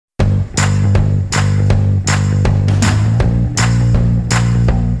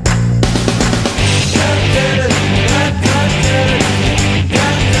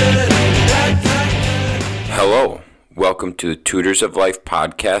welcome to the Tutors of Life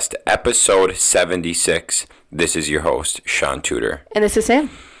podcast, episode 76. This is your host, Shaun Tutor. And this is Sam.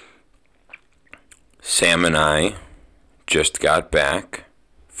 Sam and I just got back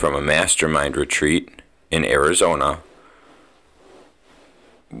from a Mastermind retreat in Arizona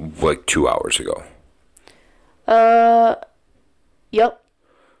like 2 hours ago. Yep.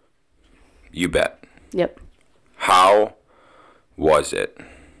 You bet. Yep. How was it?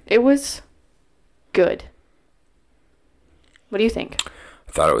 It was good. What do you think?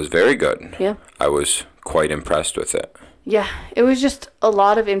 I thought it was very good. Yeah. I was quite impressed with it. Yeah, it was just a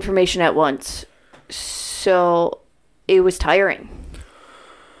lot of information at once. So it was tiring.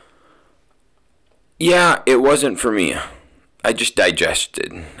 Yeah, it wasn't for me. I was just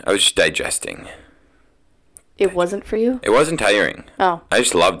digesting. It wasn't for you? It wasn't tiring. Oh. I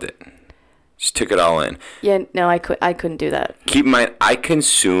just loved it. Just took it all in. Yeah, no, I couldn't do that. Keep in mind, I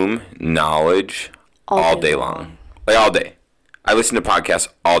consume knowledge all day long. Like all day. I listen to podcasts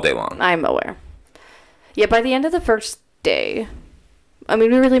all day long. I'm aware. Yeah, by the end of the first day, I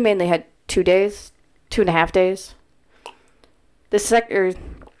mean, we really mainly had 2 days, 2.5 days.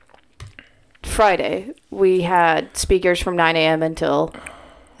 Friday, we had speakers from 9 a.m. until,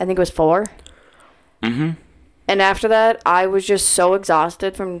 I think it was 4. Mm-hmm. And after that, I was just so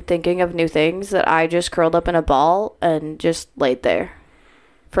exhausted from thinking of new things that I just curled up in a ball and just laid there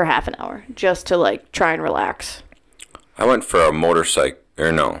for half an hour just to, try and relax. I went for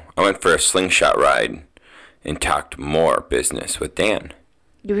a slingshot ride and talked more business with Dan.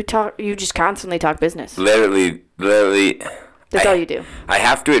 You just constantly talk business. Literally. That's all you do. I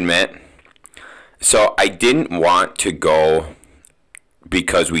have to admit, so I didn't want to go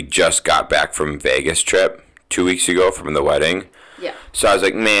because we just got back from Vegas trip 2 weeks ago from the wedding. Yeah. So I was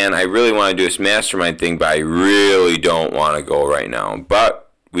like, man, I really want to do this mastermind thing, but I really don't want to go right now.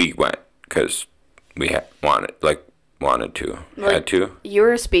 But we went because we wanted to. Had to. You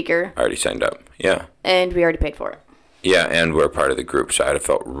were a speaker. I already signed up. Yeah. And we already paid for it. Yeah, and we're part of the group, so I'd have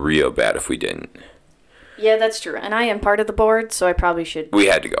felt real bad if we didn't. Yeah, that's true. And I am part of the board, so I probably should. We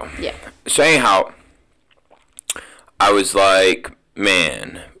had to go. Yeah. So anyhow, I was like,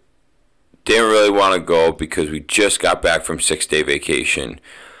 man, didn't really want to go because we just got back from 6-day vacation.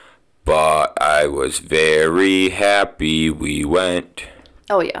 But I was very happy we went.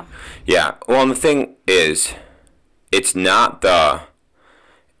 Oh, yeah. Yeah. Well, and the thing is, it's not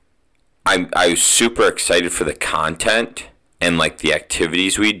I was super excited for the content and the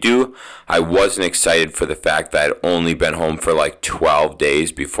activities we do. I wasn't excited for the fact that I'd only been home for 12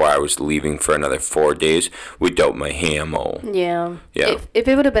 days before I was leaving for another 4 days. We doped my hammo. Yeah. Yeah. If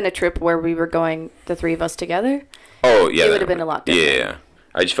it would have been a trip where we were going, the three of us together, oh yeah, it would have been a lot different. Yeah.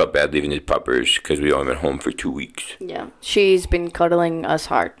 I just felt bad leaving his puppers because we only been home for 2 weeks. Yeah. She's been cuddling us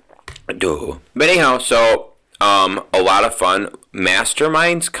hard. Duh. But anyhow, so a lot of fun.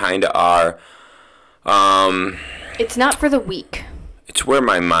 Masterminds kind of are. It's not for the weak. It's where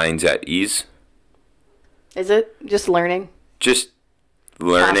my mind's at ease. Is it? Just learning? Just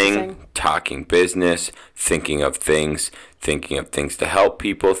learning, Processing. talking business, thinking of things to help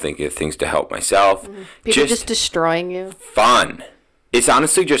people, thinking of things to help myself. Mm-hmm. People just destroying you. Fun. It's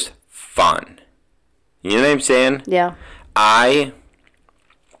honestly just fun. You know what I'm saying? Yeah. I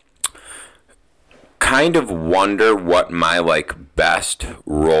kind of wonder what my best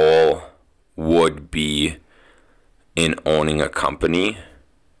role would be in owning a company.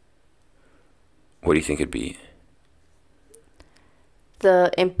 What do you think it'd be?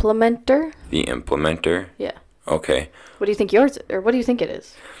 The implementer? The implementer? Yeah. Okay. What do you think yours, or what do you think it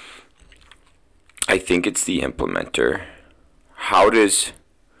is? I think it's the implementer. How does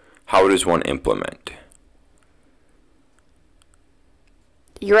one implement?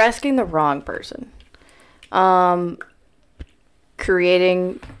 You're asking the wrong person.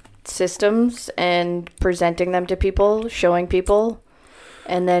 Creating systems and presenting them to people, showing people,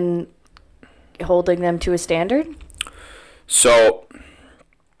 and then holding them to a standard? So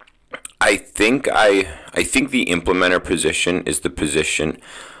I think the implementer position is the position,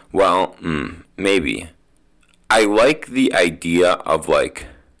 well, maybe. I like the idea of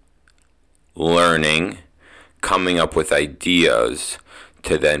learning, coming up with ideas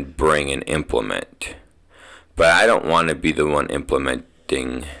to then bring and implement. But I don't want to be the one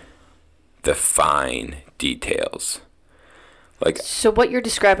implementing the fine details. So what you're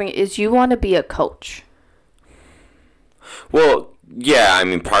describing is you want to be a coach. Well, yeah, I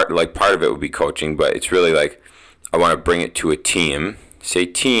mean part of it would be coaching, but it's really I want to bring it to a team. Say,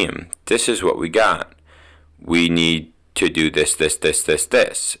 team, this is what we got. We need to do this,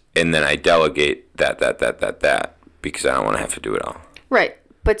 and then I delegate that because I don't want to have to do it all. Right.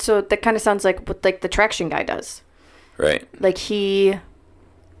 But so that kind of sounds like what the traction guy does. Right. Like, he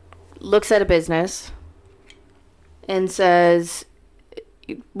looks at a business and says,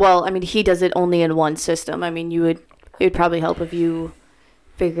 well, I mean, he does it only in one system. I mean, it would probably help if you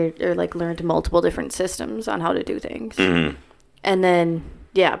figured or like learned multiple different systems on how to do things. Mm-hmm. And then,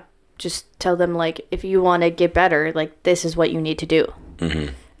 yeah, just tell them, like, if you want to get better, like, this is what you need to do.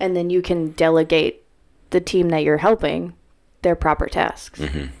 Mm-hmm. And then you can delegate the team that you're helping their proper tasks.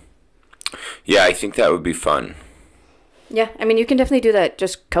 Mm-hmm. Yeah, I think that would be fun. Yeah, I mean, you can definitely do that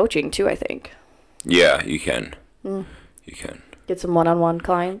just coaching too, I think. Yeah, you can. You can. Get some one-on-one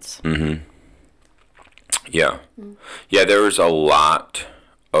clients. Mm-hmm. Yeah. Yeah, there was a lot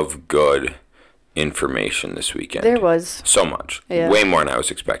of good information this weekend. There was. So much. Yeah. Way more than I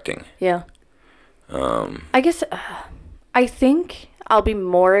was expecting. Yeah. I guess, I think I'll be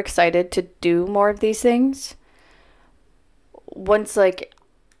more excited to do more of these things once, like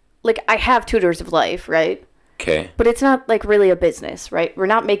I have Tutors of Life, right? Okay. But it's not, like, really a business, right? We're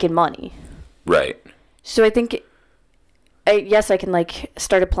not making money. Right. So I think, yes, I can, like,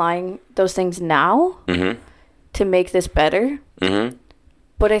 start applying those things now to make this better. Mm-hmm.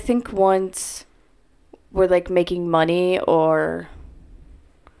 But I think once we're, like, making money, or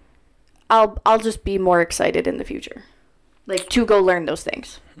I'll just be more excited in the future, like, to go learn those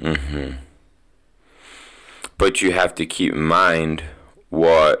things. Mm-hmm. But you have to keep in mind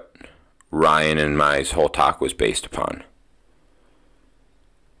what Ryan and my whole talk was based upon.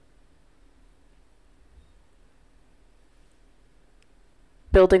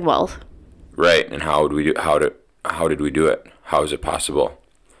 Building wealth. Right, and how did we do it? How is it possible?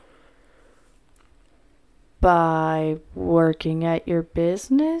 By working at your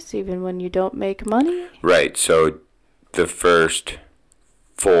business, even when you don't make money? Right, so the first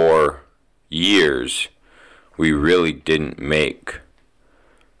 4 years, we really didn't make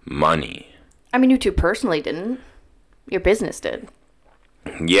money. I mean, you two personally didn't. Your business did.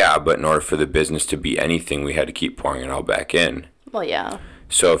 Yeah, but in order for the business to be anything, we had to keep pouring it all back in. Well, yeah.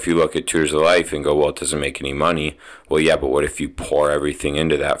 So if you look at Tutors of Life and go, well, it doesn't make any money. Well, yeah, but what if you pour everything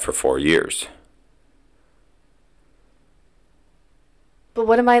into that for 4 years? But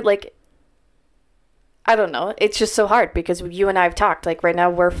what am I, like, I don't know. It's just so hard because you and I have talked. Like, right now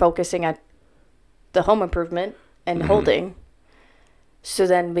we're focusing on the home improvement and holding. So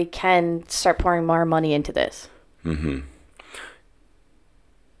then we can start pouring more money into this. Mm-hmm.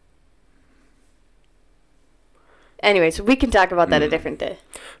 Anyways, we can talk about that a different day.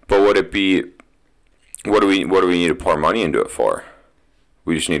 But would it be, what do we need to pour money into it for?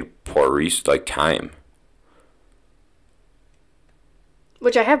 We just need to pour time.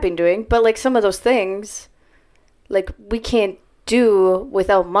 Which I have been doing, but, like, some of those things, like, we can't do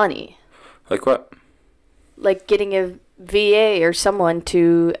without money. Like what? Like getting a VA or someone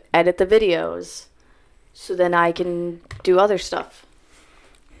to edit the videos so then I can do other stuff.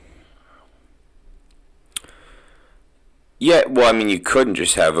 Yeah, well, I mean, you couldn't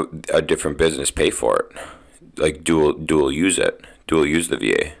just have a different business pay for it. Like dual use it. Dual use the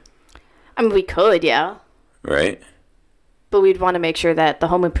VA. I mean, we could, yeah. Right? But we'd want to make sure that the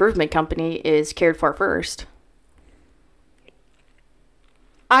home improvement company is cared for first.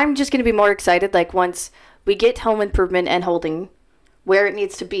 I'm just going to be more excited, like, once we get home improvement and holding where it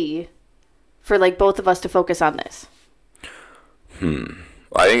needs to be for, like, both of us to focus on this.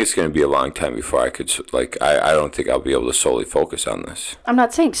 I think it's going to be a long time before I could, like, I don't think I'll be able to solely focus on this. I'm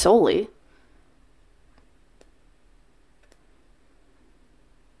not saying solely.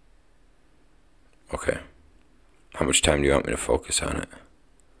 Okay. How much time do you want me to focus on it?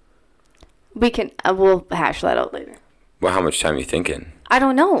 We can, we'll hash that out later. Well, how much time are you thinking? I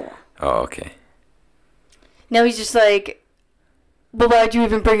don't know. Oh, okay. Now he's just like, but why'd you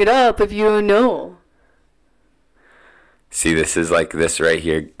even bring it up if you don't know? See, this is like this right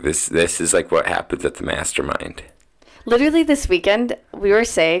here. This is like what happens at the Mastermind. Literally this weekend, we were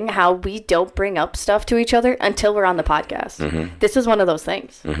saying how we don't bring up stuff to each other until we're on the podcast. Mm-hmm. This is one of those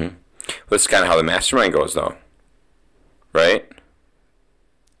things. Mm-hmm. Well, that's kind of how the Mastermind goes, though. Right?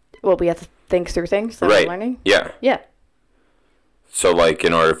 Well, we have to think through things that right. we're learning. Yeah. Yeah. So, like,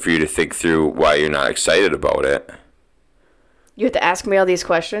 in order for you to think through why you're not excited about it. You have to ask me all these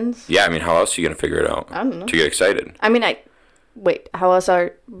questions? Yeah, I mean, how else are you going to figure it out? I don't know. To get excited. I mean, wait, how else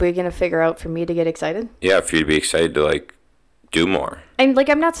are we going to figure out for me to get excited? Yeah, for you to be excited to, like, do more. And, like,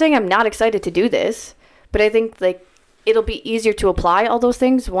 I'm not saying I'm not excited to do this, but I think, like, it'll be easier to apply all those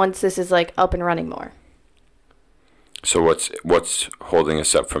things once this is, like, up and running more. So what's holding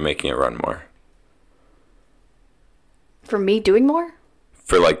us up from making it run more? For me doing more?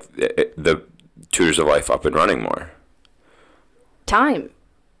 For, like, the Tutors of Life up and running more. Time.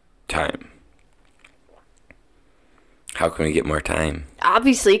 How can we get more time?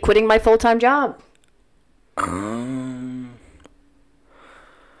 Obviously, quitting my full-time job.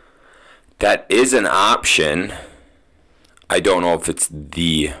 That is an option. I don't know if it's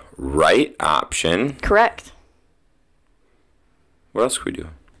the right option. Correct. What else could we do?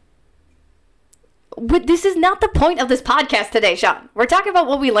 But this is not the point of this podcast today, Shaun. We're talking about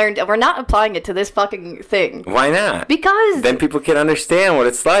what we learned, and we're not applying it to this fucking thing. Why not? Because... Then people can understand what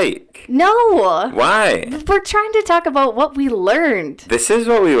it's like. No! Why? We're trying to talk about what we learned. This is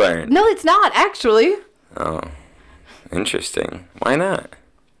what we learned. No, it's not, actually. Oh. Interesting. Why not?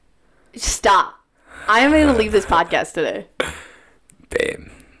 Stop. I am going to leave this podcast today. Babe.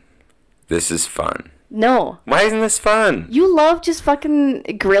 This is fun. No. Why isn't this fun? You love just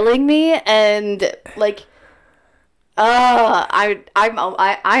fucking grilling me and like I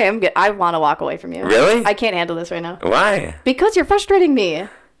want to walk away from you. Really? I can't handle this right now. Why? Because you're frustrating me.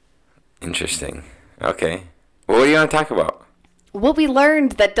 Interesting. Okay. Well, what do you want to talk about? What we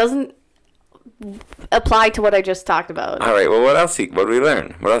learned that doesn't apply to what I just talked about. All right. Well, what else? What did we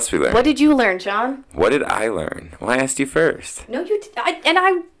learn? What else did we learn? What did you learn, Shaun? What did I learn? Well, I asked you first. No, you did.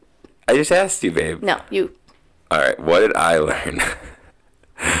 I just asked you, babe. No, you. All right. What did I learn?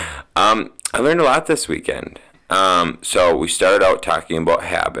 I learned a lot this weekend. So we started out talking about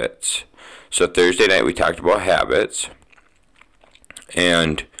habits. So Thursday night we talked about habits,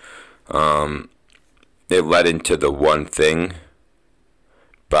 and it led into the one thing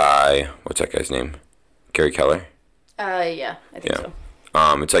by what's that guy's name? Gary Keller. Yeah, I think so.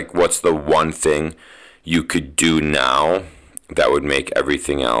 It's like, what's the one thing you could do now that would make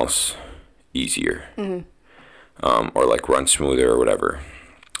everything else easier, or like run smoother or whatever.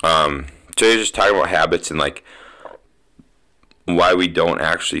 So you're just talking about habits and like why we don't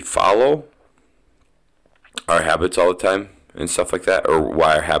actually follow our habits all the time and stuff like that, or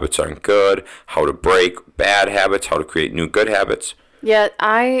why our habits aren't good, how to break bad habits, how to create new good habits. Yeah,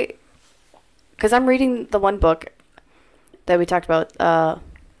 because I'm reading the one book that we talked about.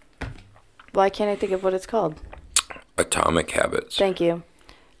 Why can't I think of what it's called? Atomic Habits. Thank you.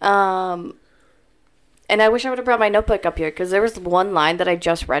 And I wish I would have brought my notebook up here, because there was one line that I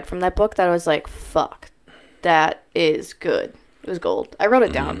just read from that book that I was like, fuck, that is good. It was gold. I wrote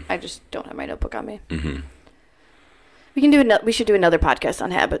it down. I just don't have my notebook on me. We should do another podcast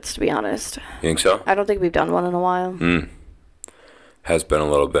on habits, to be honest. You think so? I don't think we've done one in a while. Has been a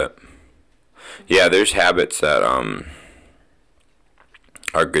little bit. Yeah, there's habits that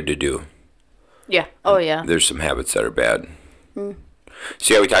are good to do. Yeah. Oh, yeah. There's some habits that are bad. So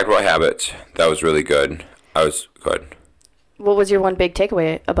yeah, we talked about habits. That was really good. I was good. What was your one big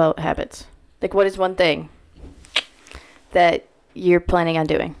takeaway about habits? Like, what is one thing that you're planning on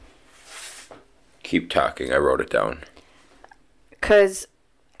doing? Keep talking. I wrote it down. Because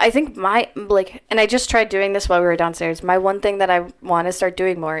I think and I just tried doing this while we were downstairs. My one thing that I want to start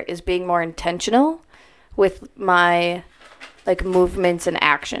doing more is being more intentional with my, like, movements and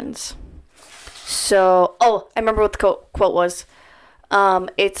actions. So, I remember what the quote was.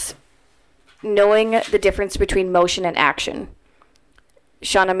 It's knowing the difference between motion and action.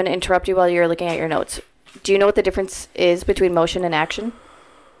 Shaun, I'm going to interrupt you while you're looking at your notes. Do you know what the difference is between motion and action?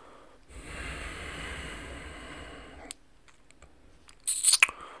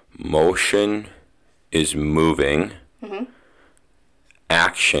 Motion is moving.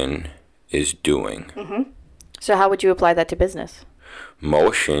 Action is doing. So how would you apply that to business?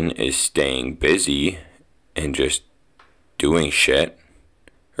 Motion is staying busy and just doing shit,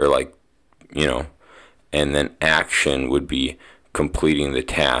 or like, and then action would be completing the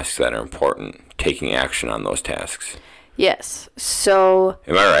tasks that are important, taking action on those tasks. Yes. So.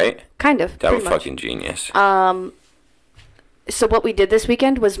 Am I right? Kind of. That was fucking genius. So what we did this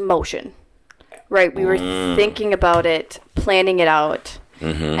weekend was motion, right? We were thinking about it, planning it out,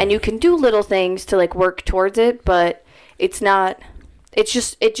 and you can do little things to like work towards it, but it's not.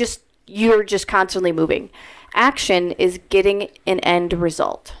 You're just constantly moving. Action is getting an end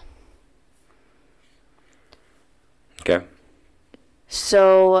result. Okay.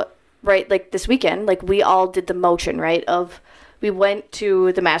 So, right, like this weekend, like we all did the motion, right? We went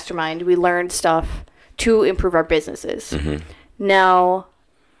to the Mastermind, we learned stuff to improve our businesses. Now,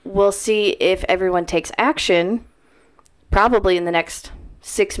 we'll see if everyone takes action, probably in the next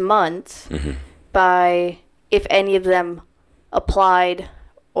 6 months, by if any of them applied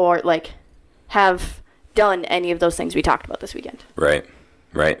or like have done any of those things we talked about this weekend. Right.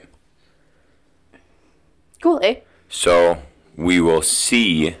 Cool, eh? So we will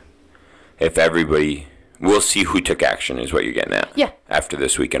see if we'll see who took action is what you're getting at. Yeah. After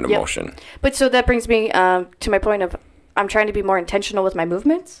this weekend of motion. But so that brings me to my point of I'm trying to be more intentional with my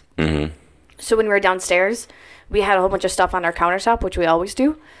movements. So when we were downstairs, we had a whole bunch of stuff on our countertop, which we always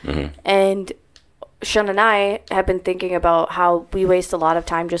do. Mm-hmm. And Shaun and I have been thinking about how we waste a lot of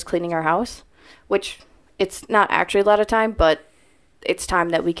time just cleaning our house, which it's not actually a lot of time, but it's time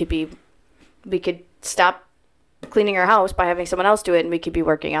that we could stop cleaning our house by having someone else do it, and we could be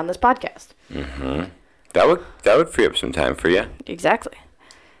working on this podcast. Mm-hmm. That would free up some time for you. Exactly.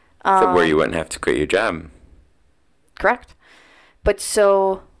 Where you wouldn't have to quit your job. Correct. But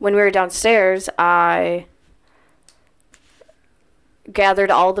so when we were downstairs, I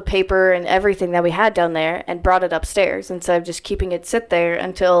gathered all the paper and everything that we had down there and brought it upstairs instead of just keeping it sit there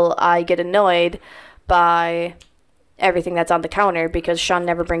until I get annoyed by everything that's on the counter, because Shaun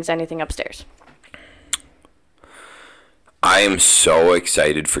never brings anything upstairs. I am so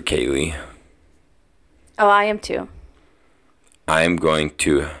excited for Kaylee. Oh, I am too. I am going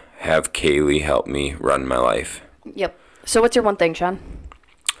to have Kaylee help me run my life. Yep. So what's your one thing, Shaun?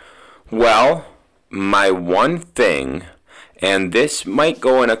 Well, my one thing, and this might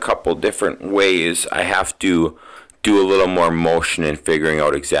go in a couple different ways. I have to do a little more motion in figuring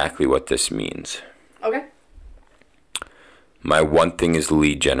out exactly what this means. Okay. My one thing is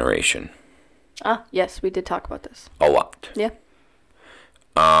lead generation. Ah, yes, we did talk about this. A lot. Yeah.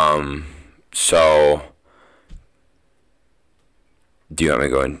 So, do you want me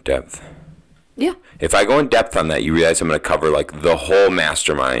to go in depth? Yeah. If I go in depth on that, you realize I'm going to cover like the whole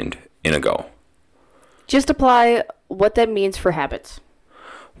mastermind in a go. Just apply what that means for habits.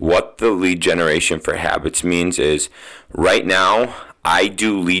 What the lead generation for habits means is, right now, I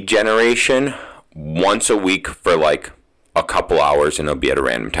do lead generation once a week for like a couple hours, and it'll be at a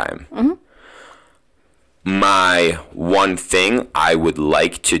random time. Mm-hmm. My one thing I would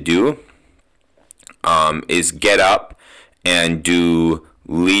like to do is get up and do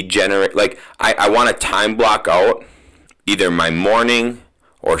lead generate. Like, I want to time block out either my morning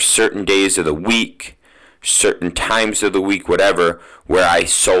or certain days of the week, certain times of the week, whatever, where I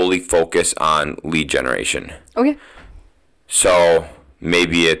solely focus on lead generation. Okay. So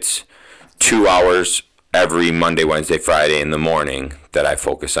maybe it's 2 hours every Monday, Wednesday, Friday in the morning that I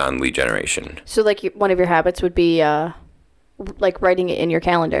focus on lead generation. So like one of your habits would be like writing it in your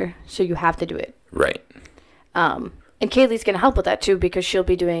calendar, so you have to do it. Right. And Kaylee's going to help with that too, because she'll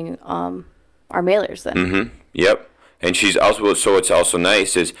be doing our mailers then. Mm-hmm. Yep. And she's also, so what's also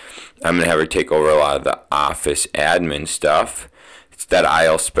nice is I'm going to have her take over a lot of the office admin stuff. It's that I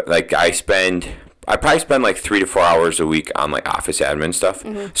probably spend like 3 to 4 hours a week on like office admin stuff.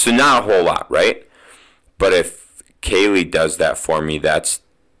 Mm-hmm. So not a whole lot, right? But if Kaylee does that for me, that's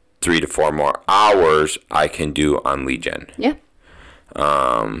 3 to 4 more hours I can do on lead gen. Yeah.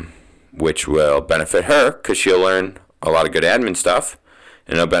 Which will benefit her because she'll learn a lot of good admin stuff,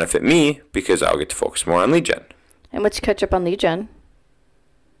 and it'll benefit me because I'll get to focus more on lead gen. And let's catch up on lead gen.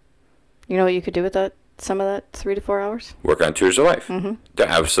 You know what you could do with that? Some of that 3 to 4 hours? Work on Tours of Life. Mm-hmm.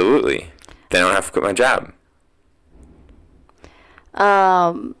 Absolutely. Then I don't have to quit my job.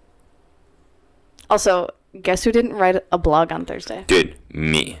 Also, guess who didn't write a blog on Thursday? Dude,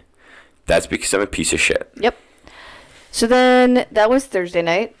 me. That's because I'm a piece of shit. Yep. So then that was Thursday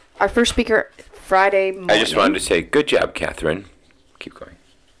night. Our first speaker Friday morning. I just wanted to say, good job, Catherine. Keep going.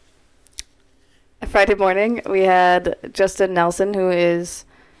 Friday morning, we had Justin Nelson, who is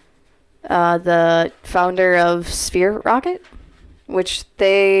the founder of Sphere Rocket, which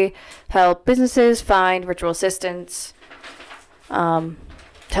they help businesses find virtual assistants to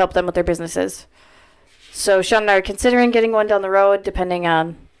help them with their businesses. So Shaun and I are considering getting one down the road, depending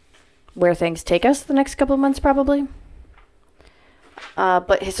on where things take us the next couple of months, probably.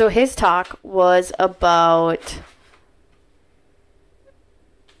 But so his talk was about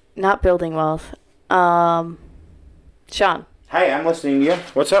not building wealth. Shaun. Hi, I'm listening to you.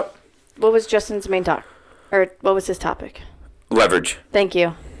 What's up? What was Justin's main talk? Or what was his topic? Leverage. Thank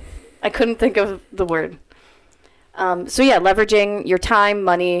you. I couldn't think of the word. So yeah, leveraging your time,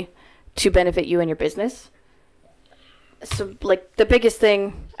 money to benefit you and your business. So like the biggest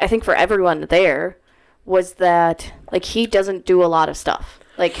thing I think for everyone there was that like he doesn't do a lot of stuff,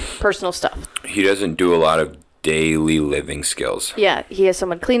 like personal stuff. He doesn't do a lot of daily living skills. Yeah, he has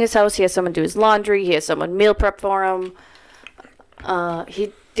someone clean his house, he has someone do his laundry, he has someone meal prep for him.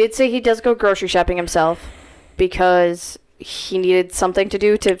 He did say he does go grocery shopping himself because he needed something to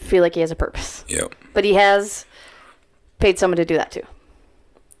do to feel like he has a purpose. Yep. But he has paid someone to do that too.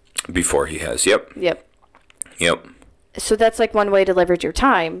 Before he has. Yep. Yep. Yep. So that's like one way to leverage your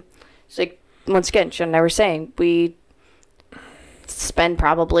time. It's like, once again, Shaun and I were saying, we spend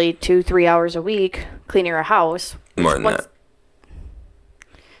probably 2-3 hours a week cleaning our house. More than that.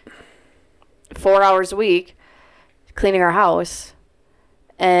 4 hours a week cleaning our house.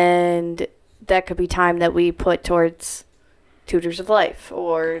 And that could be time that we put towards Tutors of Life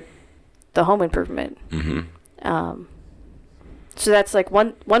or the home improvement. So that's like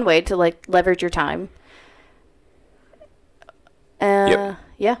one way to like leverage your time. Yep.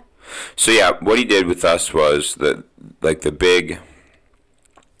 Yeah. So yeah, what he did with us was one of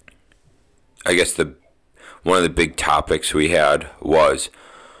the big topics we had was,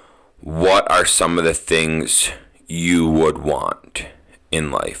 what are some of the things you would want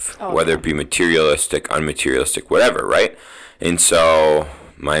in life, whether it be materialistic, unmaterialistic, whatever, right? And so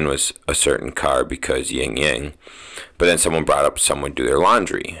mine was a certain car because yin yang. But then someone brought up someone do their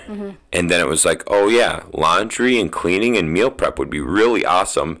laundry. And then it was like, oh yeah, laundry and cleaning and meal prep would be really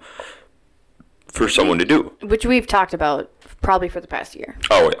awesome for someone to do. Which we've talked about probably for the past year.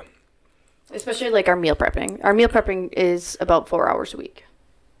 Oh yeah. Especially like our meal prepping. Our meal prepping is about 4 hours a week.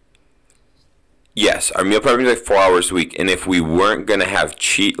 Yes, our meal prepping is like 4 hours a week. And if we weren't going to have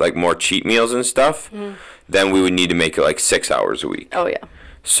more cheat meals and stuff, then we would need to make it like 6 hours a week. Oh yeah.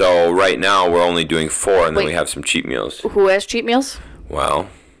 So right now we're only doing 4, and then we have some cheat meals. Who has cheat meals? Well,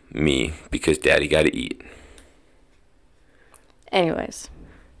 me, because Daddy got to eat. Anyways.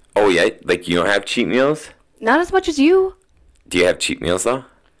 Oh yeah, like you don't have cheat meals? Not as much as you. Do you have cheat meals though?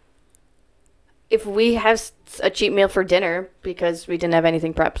 If we have a cheat meal for dinner because we didn't have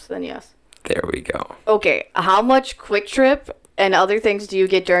anything prepped, then yes. There we go. Okay, how much Quick Trip and other things do you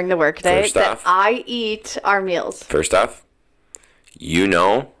get during the workday that I eat our meals? First off,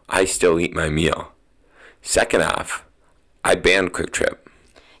 I still eat my meal. Second off, I banned Quick Trip.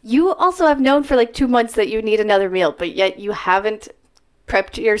 You also have known for like 2 months that you need another meal, but yet you haven't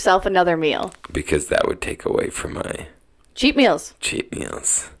prepped yourself another meal. Because that would take away from my... Cheat meals. Cheat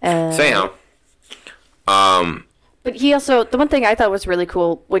meals. So, yeah. But he also, the one thing I thought was really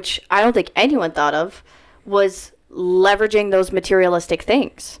cool, which I don't think anyone thought of, was leveraging those materialistic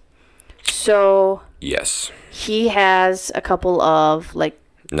things. So... Yes. He has a couple of, like...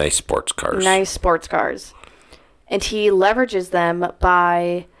 Nice sports cars. And he leverages them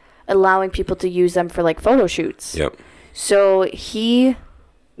by allowing people to use them for, like, photo shoots. Yep. So he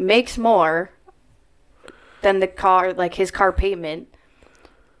makes more than the car, like, his car payment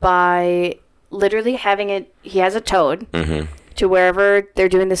by literally having it... He has it towed to wherever they're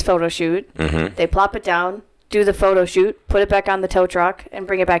doing this photo shoot. They plop it down, do the photo shoot, put it back on the tow truck, and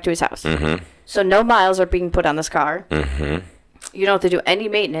bring it back to his house. So no miles are being put on this car. You don't have to do any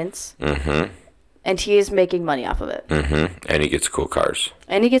maintenance. And he is making money off of it. And he gets cool cars.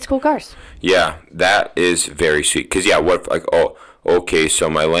 Yeah, that is very sweet. Because, yeah, okay, so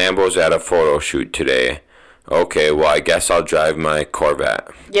my Lambo's at a photo shoot today. Okay, well, I guess I'll drive my Corvette.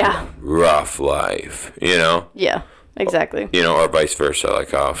 Yeah. Rough life, Yeah, exactly. Or vice versa,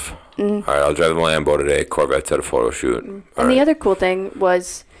 like off. All right, I'll drive the Lambo today. Corvette's at a photo shoot. And the other cool thing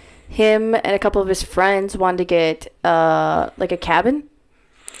was him and a couple of his friends wanted to get like a cabin,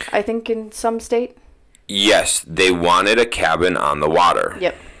 I think, in some state. Yes, they wanted a cabin on the water.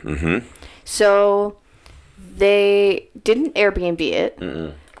 Yep. So they didn't Airbnb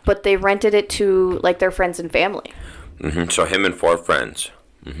it, but they rented it to like their friends and family. So him and 4 friends.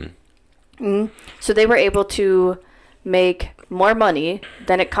 So they were able to make more money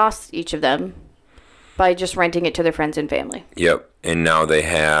than it costs each of them by just renting it to their friends and family. Yep. And now they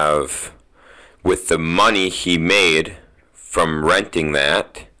have, with the money he made from renting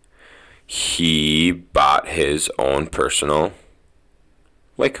that, he bought his own personal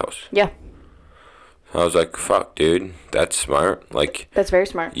lake house. Yeah. I was like, fuck, dude, that's smart. Like, that's very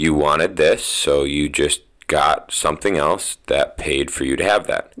smart. You wanted this, so you just got something else that paid for you to have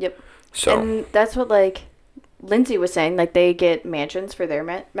that. Yep. So, and that's what, like, Lindsay was saying. Like, they get mansions for their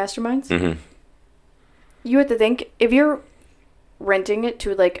masterminds. You have to think, if you're renting it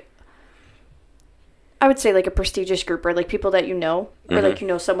to, like, I would say, like, a prestigious group or, like, people that you know, or, like,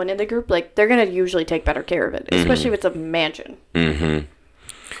 someone in the group, like, they're going to usually take better care of it, especially if it's a mansion.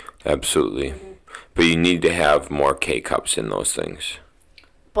 Absolutely. But you need to have more K-cups in those things.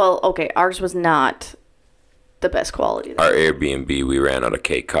 Well, okay, ours was not the best quality. Our Airbnb, we ran out of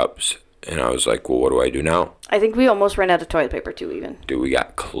K-cups, and I was like, well, what do I do now? I think we almost ran out of toilet paper, too, even. Dude, we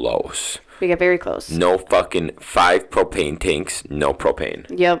got close. We got very close. No fucking 5 propane tanks, no propane.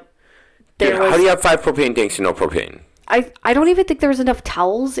 Yep. Dude, how do you have 5 propane tanks and no propane? I don't even think there was enough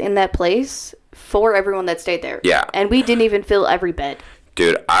towels in that place for everyone that stayed there. Yeah. And we didn't even fill every bed.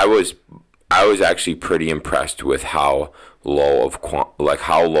 Dude, I was actually pretty impressed with how low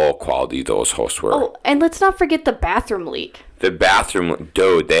quality those hosts were. Oh, and let's not forget the bathroom leak. The bathroom,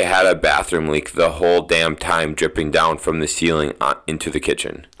 dude, they had a bathroom leak the whole damn time, dripping down from the ceiling into the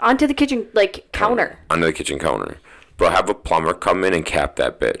kitchen. Onto the kitchen, like, counter. Onto the kitchen counter. Bro, have a plumber come in and cap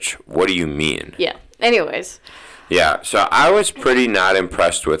that bitch. What do you mean? Yeah. Anyways. Yeah, so I was pretty not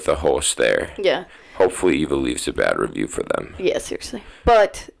impressed with the host there. Yeah. Hopefully Eva leaves a bad review for them. Yeah, seriously.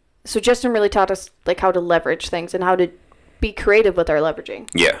 But, so Justin really taught us, like, how to leverage things and how to be creative with our leveraging.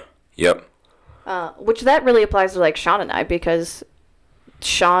 Yeah. Yep. Which that really applies to, like, Shaun and I, because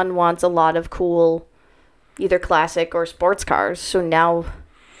Shaun wants a lot of cool, either classic or sports cars. So now,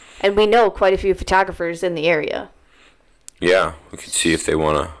 and we know quite a few photographers in the area. Yeah, we can see if they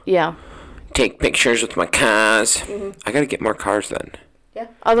want to Yeah. take pictures with my cars. Mm-hmm. I got to get more cars then. Yeah.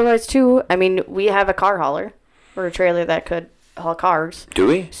 Otherwise, too, I mean, we have a car hauler or a trailer that could haul cars. Do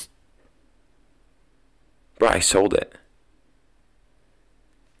we? Bro, I sold it.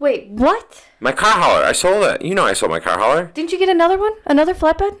 Wait, what? My car hauler. I sold it. You know I sold my car hauler. Didn't you get another one? Another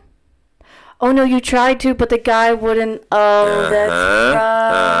flatbed? Oh, no, you tried to, but the guy wouldn't. Oh, that's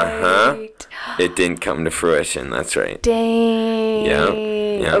right. It didn't come to fruition. That's right. Dang.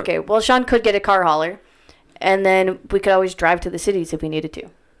 Yeah. Okay, well, Shaun could get a car hauler, and then we could always drive to the cities if we needed to.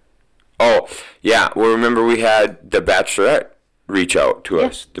 Oh, yeah. Well, remember we had the Bachelorette reach out to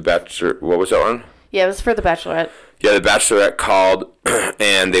us. The Bachelor, what was that one? Yeah, it was for the Bachelorette. Yeah, the Bachelorette called,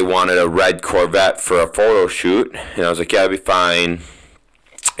 and they wanted a red Corvette for a photo shoot, and I was like, yeah, that'd be fine.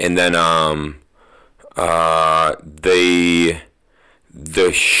 And then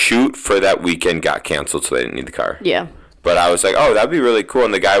the shoot for that weekend got canceled, so they didn't need the car. Yeah. But I was like, oh, that'd be really cool.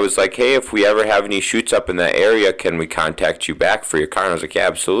 And the guy was like, hey, if we ever have any shoots up in that area, can we contact you back for your car? And I was like, yeah,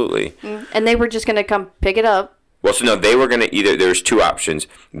 absolutely. And they were just going to come pick it up. Well, so no, they were going to either, there's two options.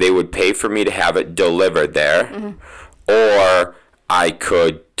 They would pay for me to have it delivered there, or I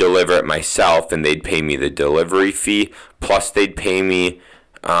could deliver it myself, and they'd pay me the delivery fee, plus they'd pay me,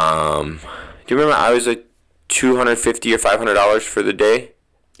 do you remember I was like $250 or $500 for the day?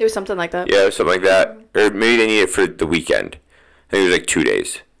 It was something like that. Yeah, something like that. Or maybe they need it for the weekend. I think it was like 2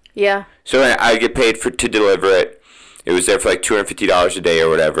 days. Yeah. So I get paid to deliver it. It was there for like $250 a day or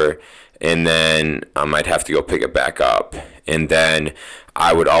whatever. And then I'd have to go pick it back up. And then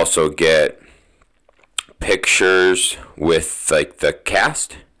I would also get pictures with like the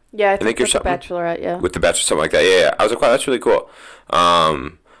cast. Yeah, I think or with the something. Bachelorette, yeah. With the Bachelor, something like that. Yeah. I was like, wow, that's really cool.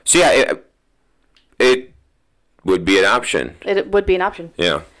 So yeah, it would be an option. It would be an option.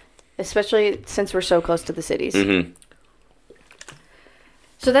 Yeah. Especially since we're so close to the cities. Mm-hmm.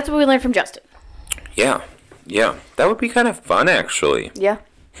 So that's what we learned from Justin. Yeah. Yeah. That would be kind of fun, actually. Yeah.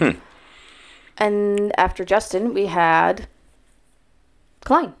 And after Justin, we had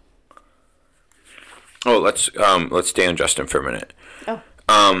Klein. Oh, let's stay on Justin for a minute. Oh.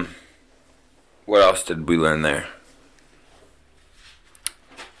 What else did we learn there?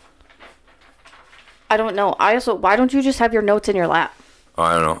 I don't know. Why don't you just have your notes in your lap? Oh,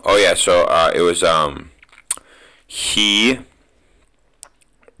 I don't know. Oh yeah, so it was he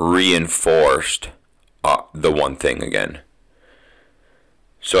reinforced the one thing again.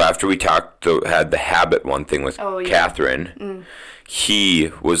 So after we had the habit one thing with Catherine,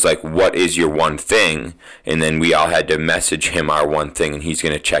 he was like, what is your one thing? And then we all had to message him our one thing, and he's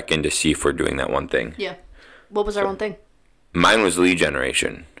going to check in to see if we're doing that one thing. Yeah. What was our one thing? Mine was lead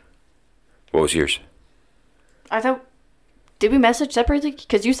generation. What was yours? Did we message separately?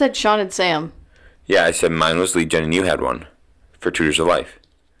 Because you said Shaun and Sam. Yeah, I said mine was lead gen, and you had one for Tutors of Life.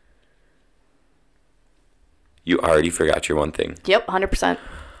 You already forgot your one thing. Yep, 100%.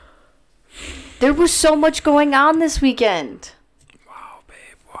 There was so much going on this weekend. Wow,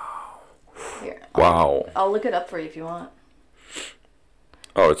 babe, wow. Here, Wow. I'll look it up for you if you want.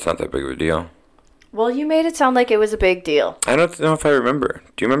 Oh, it's not that big of a deal. Well, you made it sound like it was a big deal. I don't know if I remember.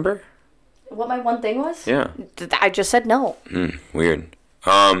 Do you remember? What my one thing was? Yeah. I just said no. Weird.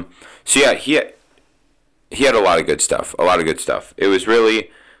 So yeah, he had a lot of good stuff. It was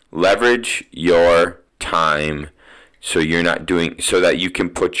really leverage your time so that you can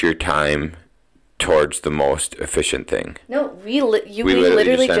put your time towards the most efficient thing. No, we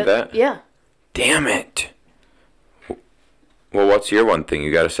literally just said that? Yeah. Damn it. Well, what's your one thing?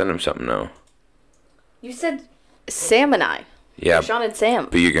 You got to send him something now. You said Sam and I. Yeah. Shaun and Sam.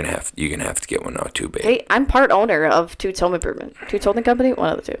 But you're gonna have to get one now too, babe. Hey, I'm part owner of Toots Home Improvement. Toots Holding Company,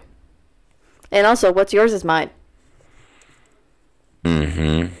 one of the two. And also, what's yours is mine.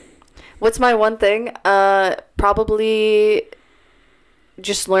 Mm-hmm. What's my one thing? Probably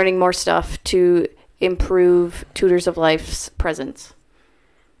just learning more stuff to improve Tutors of Life's presence.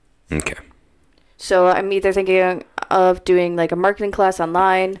 Okay. So I'm either thinking of doing like a marketing class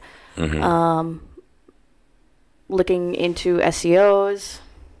online, looking into SEOs,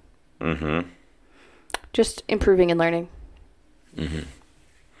 just improving and learning.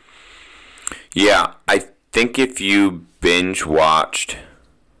 Yeah, think if you binge watched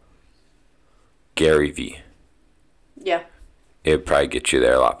Gary Vee, Yeah. it'd probably get you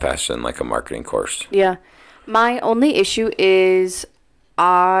there a lot faster than like a marketing course. Yeah. My only issue is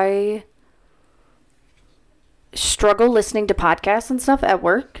I struggle listening to podcasts and stuff at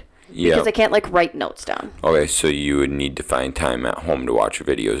work Yeah. because I can't like write notes down. Okay, so you would need to find time at home to watch your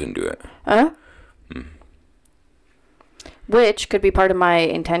videos and do it. Uh-huh. Which could be part of my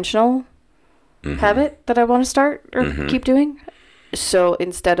intentional habit that I want to start or keep doing. So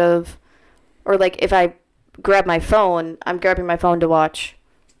instead of, or like if I grab my phone, I'm grabbing my phone to watch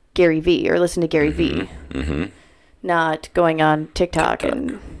Gary Vee or listen to Gary Vee, not going on TikTok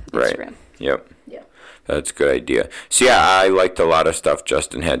and Instagram. Right. Yep. Yeah. That's a good idea. So yeah, I liked a lot of stuff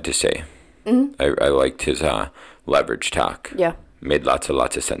Justin had to say. I liked his leverage talk. Yeah, Made lots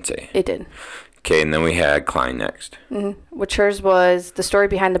of sense. it did. Okay, and then we had Klein next. Which hers was the story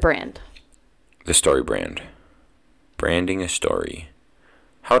behind the brand. The story brand. Branding a story.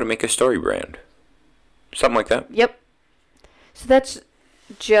 How to make a story brand. Something like that. Yep. So that's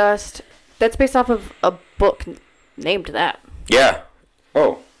based off of a book named that. Yeah.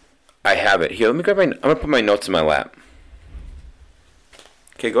 Oh, I have it. Here, let me grab I'm going to put my notes in my lap.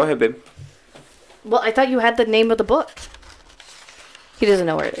 Okay, go ahead, babe. Well, I thought you had the name of the book. He doesn't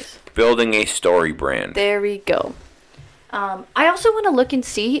know where it is. Building a story brand. There we go. I also want to look and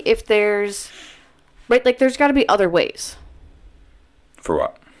see if there's, right, like there's got to be other ways. For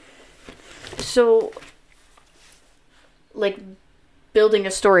what? So, like, building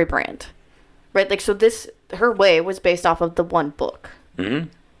a story brand, right? Like, so her way was based off of the one book.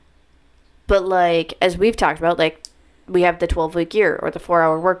 But, like, as we've talked about, like, we have the 12-week year or the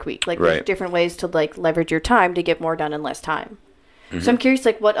 4-hour work week. Like, there's different ways to, like, leverage your time to get more done in less time. So I'm curious,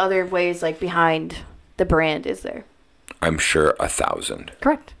 like, what other ways, like, behind the brand is there? I'm sure 1,000.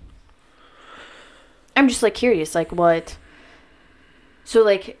 Correct. I'm just, like, curious, like, what... So,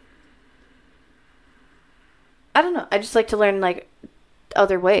 like... I don't know. I just like to learn, like,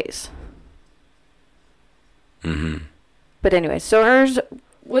 other ways. But anyway, so hers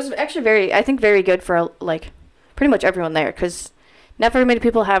was actually I think very good for, like, pretty much everyone there. Because not very many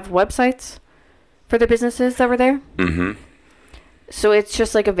people have websites for their businesses that were there. So it's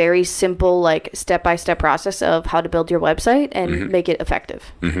just, like, a very simple, like, step-by-step process of how to build your website and make it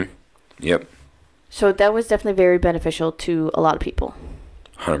effective. Yep. So that was definitely very beneficial to a lot of people.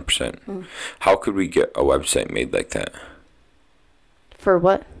 100%. How could we get a website made like that? For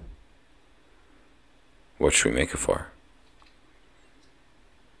what? What should we make it for?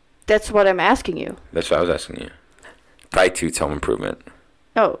 That's what I'm asking you. That's what I was asking you. Probably to home improvement.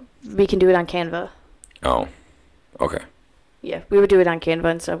 Oh, we can do it on Canva. Oh, okay. Yeah, we would do it on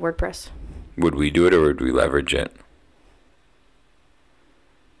Canva instead of WordPress. Would we do it or would we leverage it?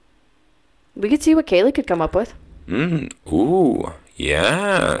 We could see what Kaylee could come up with. Ooh,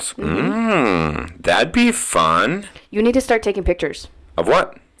 yes. That'd be fun. You need to start taking pictures. Of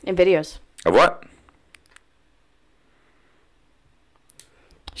what? And videos. Of what?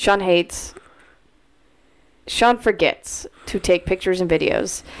 Shaun forgets to take pictures and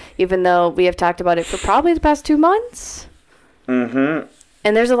videos, even though we have talked about it for probably the past 2 months. And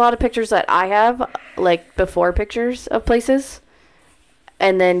there's a lot of pictures that I have, like before pictures of places,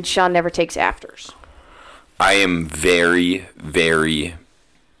 and then Shaun never takes afters. I am very, very,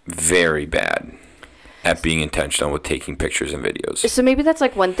 very bad at being intentional with taking pictures and videos. So maybe that's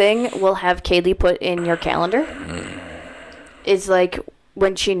like one thing we'll have Kaylee put in your calendar. Is like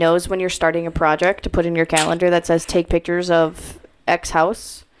when she knows when you're starting a project to put in your calendar that says take pictures of X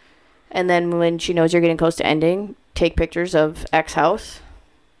house. And then when she knows you're getting close to ending, take pictures of X house.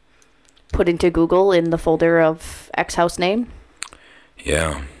 Put into Google in the folder of X house name.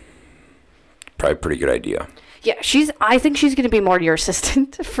 Yeah. Probably a pretty good idea. Yeah, I think she's going to be more your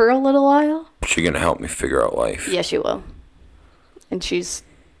assistant for a little while. She's going to help me figure out life. Yeah, she will. And she's...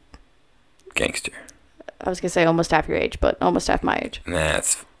 Gangster. I was going to say almost half your age, but almost half my age.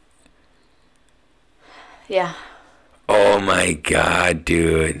 That's... Yeah. Oh my god,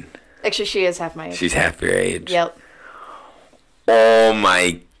 dude. Actually, she is half my age. She's half your age. Yep. Oh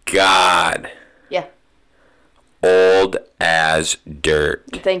my god. Yeah. Old as dirt.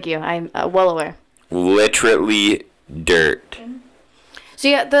 Thank you. I'm well aware. Literally dirt. So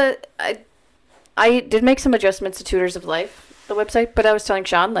yeah, I did make some adjustments to Tutors of Life, the website, but I was telling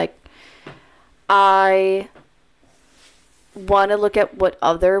Shaun, like, I want to look at what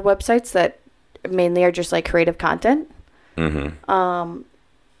other websites that mainly are just like creative content,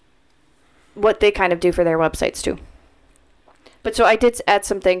 what they kind of do for their websites too. But so I did add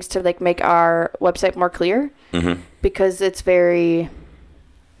some things to like make our website more clear, because it's very...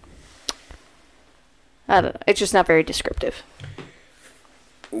 I don't know. It's just not very descriptive.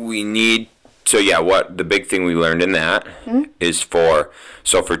 We need, so yeah, what the big thing we learned in that is for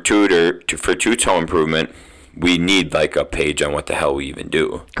Tutor's home improvement, we need like a page on what the hell we even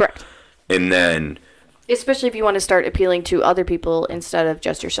do. Correct. And then, especially if you want to start appealing to other people instead of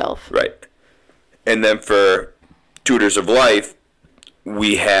just yourself. right. And then for Tutors of Life,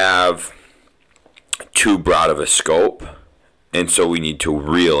 we have too broad of a scope, and so we need to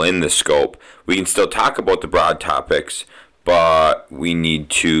reel in the scope. We can still talk about the broad topics, but we need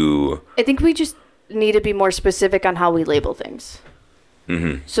to... I think we just need to be more specific on how we label things.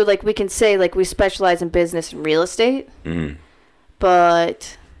 Mm-hmm. So, like, we can say, like, we specialize in business and real estate,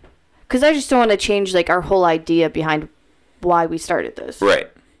 but... Because I just don't want to change, like, our whole idea behind why we started this. Right.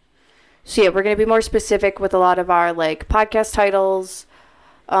 So, yeah, we're going to be more specific with a lot of our, like, podcast titles,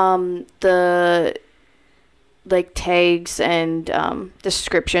 the, like, tags and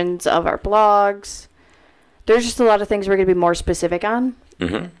descriptions of our blogs. There's just a lot of things we're going to be more specific on.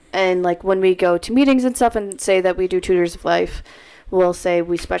 Mm-hmm. And, like, when we go to meetings and stuff and say that we do Tutors of Life, we'll say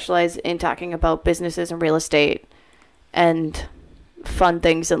we specialize in talking about businesses and real estate and fun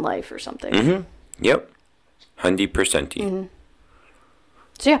things in life or something. Mm-hmm. Yep. 100%. Mm-hmm.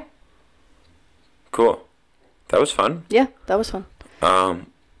 So, yeah. Cool. That was fun. Yeah, that was fun.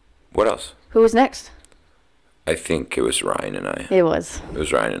 What else? Who was next? I think it was Ryan and I. It was. It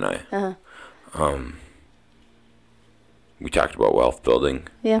was Ryan and I. Uh-huh. We talked about wealth building.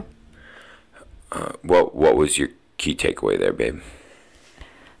 Yeah. What was your key takeaway there, babe?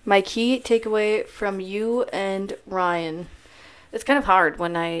 My key takeaway from you and Ryan. It's kind of hard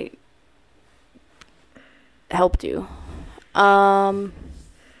when I helped you.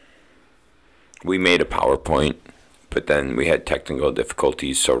 We made a PowerPoint, but then we had technical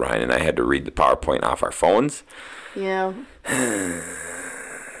difficulties, so Ryan and I had to read the PowerPoint off our phones. Yeah.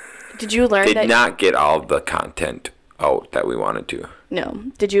 Did you learn Did not get all of the content out that we wanted to. No.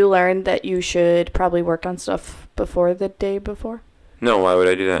 Did you learn that you should probably work on stuff before the day before? No, why would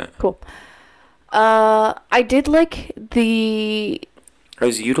I do that? Cool. I did like the... I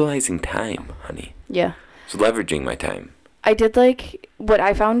was utilizing time, honey. Yeah. I was leveraging my time. I did like what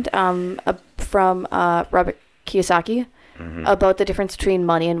I found from Robert Kiyosaki about the difference between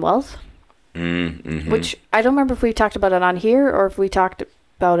money and wealth. Mm-hmm. Which I don't remember if we talked about it on here or if we talked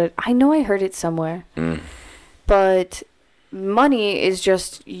about it. I know I heard it somewhere. But money is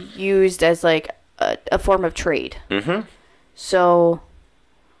just used as like a form of trade. Mm-hmm. So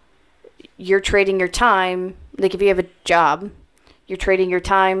you're trading your time. Like if you have a job, you're trading your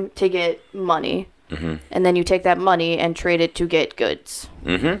time to get money. Mm-hmm. And then you take that money and trade it to get goods.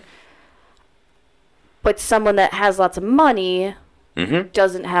 Mm-hmm. But someone that has lots of money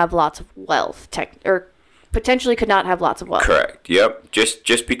doesn't have lots of wealth, or potentially could not have lots of wealth. Correct. Yep.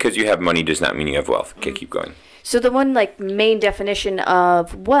 Just because you have money does not mean you have wealth. Okay, keep going. So the one like main definition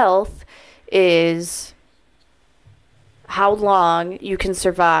of wealth is how long you can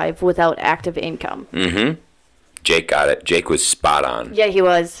survive without active income. Mm-hmm. Jake got it. Jake was spot on. Yeah, he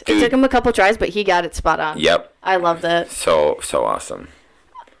was. Dude. It took him a couple tries, but he got it spot on. Yep. I love that. So awesome.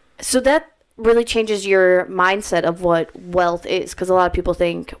 So that really changes your mindset of what wealth is, because a lot of people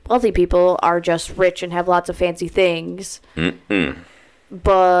think wealthy people are just rich and have lots of fancy things. Mm-mm.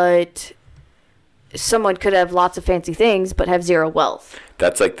 But someone could have lots of fancy things but have zero wealth.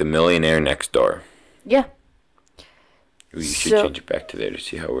 That's like the millionaire next door. Yeah. You should change it back to there to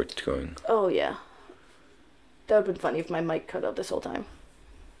see how it's going. Oh, yeah. That would have been funny if my mic cut out this whole time.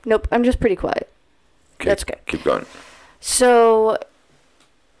 Nope, I'm just pretty quiet. Okay, that's okay. Keep going. So,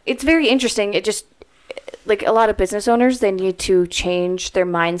 it's very interesting. It just, like a lot of business owners, they need to change their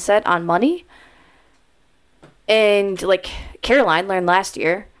mindset on money. And, like, Caroline learned last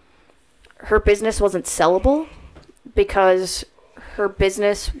year, her business wasn't sellable because her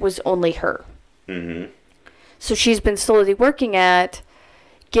business was only her. Mm-hmm. So she's been slowly working at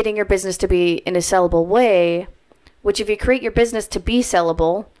getting your business to be in a sellable way, which if you create your business to be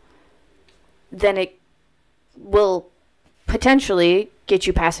sellable, then it will potentially get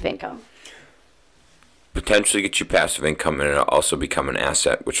you passive income. Potentially get you passive income, and it'll also become an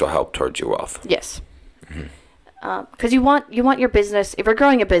asset, which will help towards your wealth. Yes. Because you want your business, if you're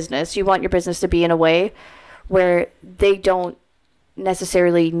growing a business, you want your business to be in a way where they don't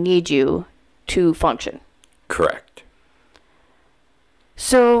necessarily need you to function. Correct.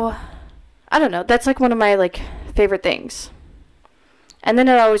 So, I don't know. That's like one of my like favorite things. And then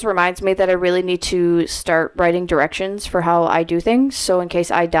it always reminds me that I really need to start writing directions for how I do things. So in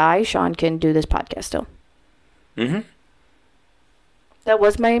case I die, Shaun can do this podcast still. Mm-hmm. That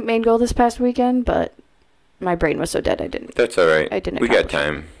was my main goal this past weekend, but my brain was so dead I didn't. That's all right. I didn't. We got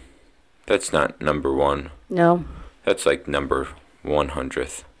time. That's not number one. No. That's like number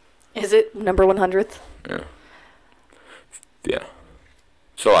 100th. Is it number 100th? Yeah. Yeah.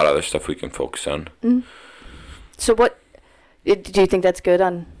 There's a lot of other stuff we can focus on. Mm. So do you think that's good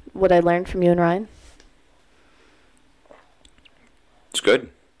on what I learned from you and Ryan? It's good.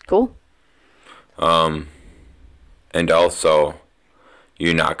 Cool. And also,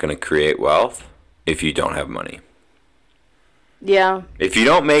 you're not going to create wealth if you don't have money. Yeah. If you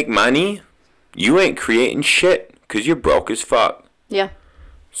don't make money, you ain't creating shit because you're broke as fuck. Yeah.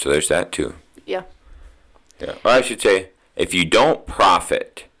 So there's that too. Yeah. Yeah. Or I should say, if you don't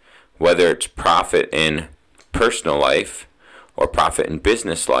profit, whether it's profit in personal life or profit in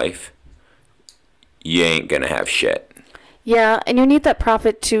business life, you ain't going to have shit. Yeah, and you need that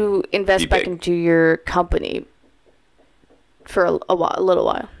profit to invest back big. into your company for a little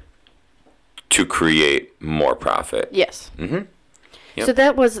while. To create more profit. Yes. Mm-hmm. Yep. So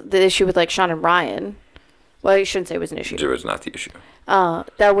that was the issue with like Shaun and Ryan. Well, you shouldn't say it was an issue. It was not the issue.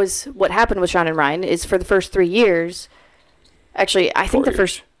 That was what happened with Shaun and Ryan is for the first 3 years. Actually, I think the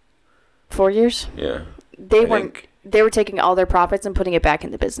first 4 years. Yeah. They were taking all their profits and putting it back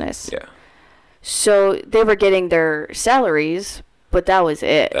in the business. Yeah. So they were getting their salaries, but that was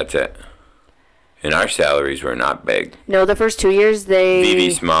it. That's it. And our salaries were not big. No, the first 2 years they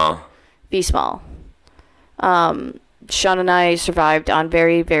VV small. Be small. Shaun and I survived on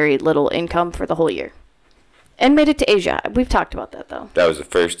very, very little income for the whole year. And made it to Asia. We've talked about that, though. That was the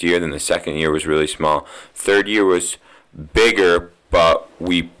first year. Then the second year was really small. Third year was bigger, but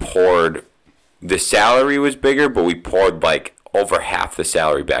we poured... The salary was bigger, but we poured like over half the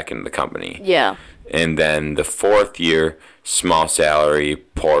salary back into the company. Yeah. And then the fourth year, small salary,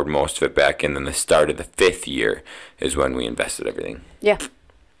 poured most of it back in. Then the start of the fifth year is when we invested everything. Yeah.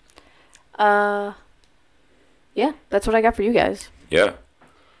 Yeah, that's what I got for you guys. Yeah.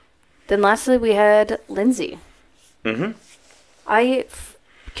 Then lastly, we had Lindsay. Mm-hmm. I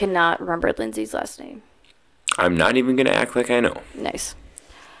cannot remember Lindsay's last name. I'm not even going to act like I know. Nice.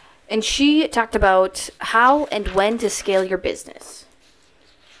 And she talked about how and when to scale your business,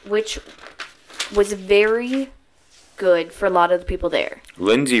 which was very good for a lot of the people there.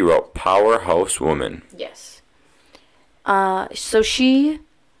 Lindsay wrote Powerhouse Woman. Yes. So she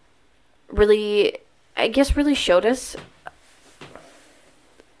really, I guess, really showed us,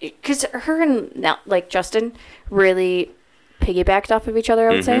 because her and now, like Justin really piggybacked off of each other,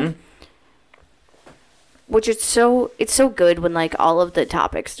 I would say. Which it's so good when like all of the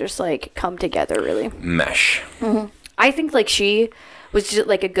topics just like come together really. Mesh. Mm-hmm. I think like she was just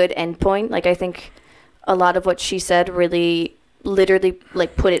like a good endpoint. Like I think a lot of what she said really literally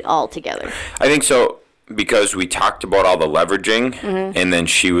like put it all together. I think so because we talked about all the leveraging and then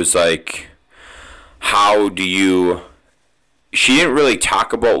she was like, how do you... She didn't really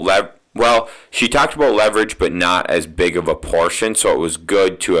talk about well, she talked about leverage, but not as big of a portion, so it was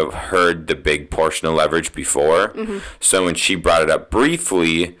good to have heard the big portion of leverage before. So when she brought it up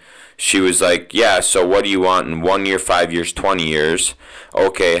briefly, she was like, yeah, so what do you want in 1 year, 5 years, 20 years?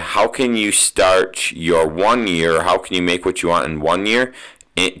 Okay, how can you start your 1 year, how can you make what you want in 1 year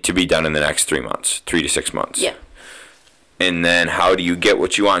to be done in the next 3 months, 3 to 6 months? Yeah. And then how do you get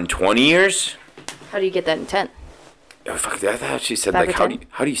what you want in 20 years? How do you get that in 10? Oh, fuck, I thought she said, 5 like, or how 10?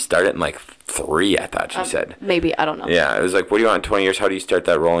 do you start it in, like, 3, I thought she said. Maybe, I don't know. Yeah, it was like, what do you want in 20 years? How do you start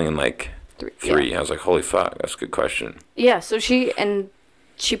that rolling in, like, 3? Yeah. I was like, holy fuck, that's a good question. Yeah, so she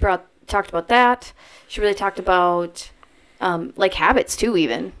talked about that. She really talked about, like, habits, too,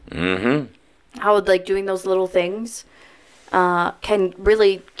 even. Mm-hmm. How, like, doing those little things can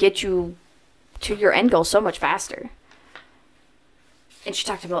really get you to your end goal so much faster. And she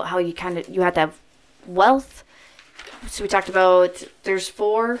talked about how you have to have wealth. So we talked about there's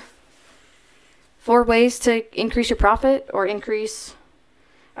four ways to increase your profit or increase...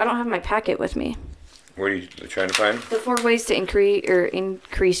 I don't have my packet with me. What are you trying to find? The 4 ways to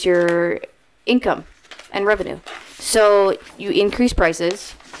increase your income and revenue. So you increase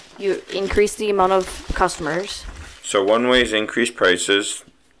prices, you increase the amount of customers. So one way is increase prices.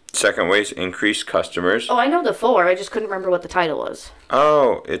 Second way is increase customers. Oh, I know the 4. I just couldn't remember what the title was.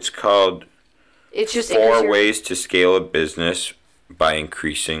 Oh, it's called It's just 4 ways to scale a business by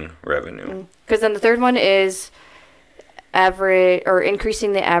increasing revenue. Because then the third one is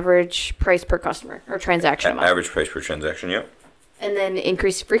increasing the average price per customer or transaction amount. Average price per transaction, yep. And then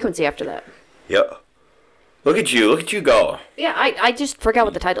increase frequency after that. Yep. Look at you go. Yeah, I just forgot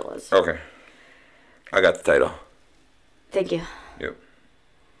what the title was. Okay. I got the title. Thank you. Yep.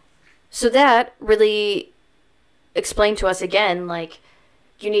 So that really explained to us again, like,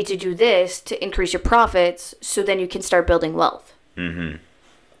 you need to do this to increase your profits so then you can start building wealth. Mm-hmm.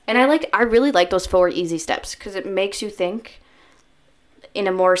 And I really like those 4 easy steps because it makes you think in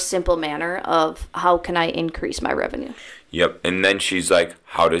a more simple manner of how can I increase my revenue. Yep. And then she's like,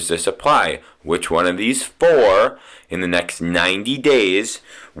 how does this apply? Which one of these 4 in the next 90 days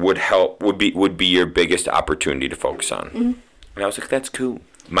would be your biggest opportunity to focus on? Mm-hmm. And I was like, that's cool.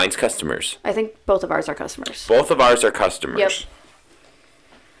 Mine's customers. I think both of ours are customers. Both of ours are customers. Yep.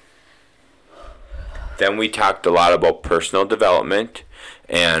 Then we talked a lot about personal development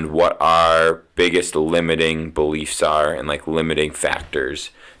and what our biggest limiting beliefs are and like limiting factors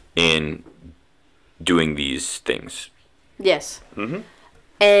in doing these things. Yes. Mm-hmm.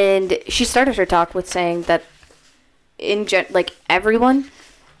 And she started her talk with saying that everyone's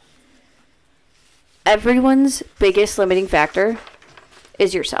biggest limiting factor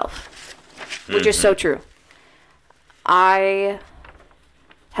is yourself, which is so true. I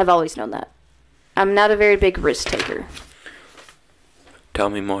have always known that. I'm not a very big risk taker. Tell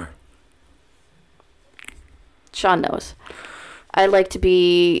me more. Shaun knows. I like to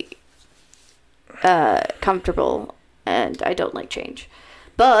be comfortable, and I don't like change.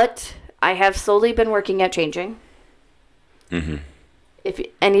 But I have slowly been working at changing. Mm-hmm. If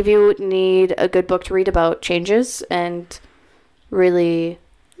any of you need a good book to read about changes and really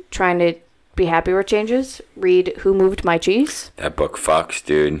trying to be happy with changes, read Who Moved My Cheese? That book fucks,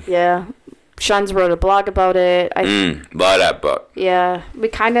 dude. Yeah. Shaun's wrote a blog about it. Love that book. Yeah. We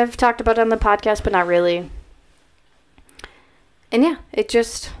kind of talked about it on the podcast, but not really. And yeah, it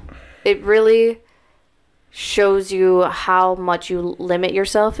really shows you how much you limit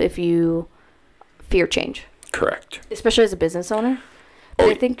yourself if you fear change. Correct. Especially as a business owner. But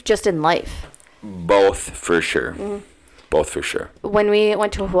I think just in life. Both for sure. Mm-hmm. Both for sure. When we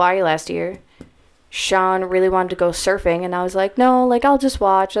went to Hawaii last year, Shaun really wanted to go surfing, and I was like, no, like, I'll just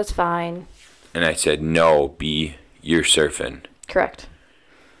watch. That's fine. And I said, no, you're surfing. Correct.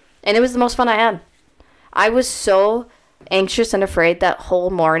 And it was the most fun I had. I was so anxious and afraid that whole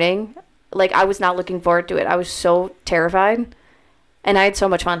morning. Like, I was not looking forward to it. I was so terrified. And I had so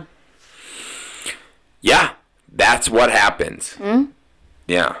much fun. Yeah, that's what happens. Mm-hmm.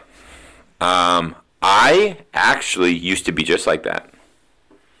 Yeah. I actually used to be just like that.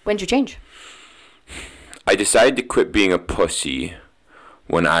 When'd you change? I decided to quit being a pussy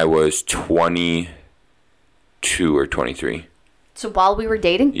when I was 22 or 23. So while we were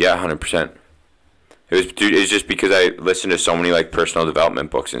dating? Yeah, 100%. It was just because I listened to so many like personal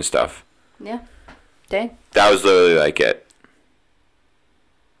development books and stuff. Yeah. Dang. That was literally like it.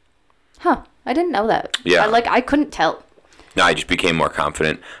 Huh. I didn't know that. Yeah. I couldn't tell. No, I just became more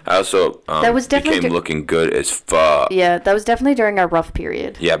confident. I also that was definitely became looking good as fuck. Yeah, that was definitely during our rough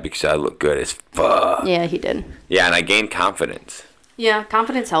period. Yeah, because I look good as fuck. Yeah, he did. Yeah, and I gained confidence. Yeah,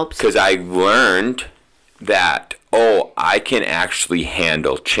 confidence helps. Because I learned that, I can actually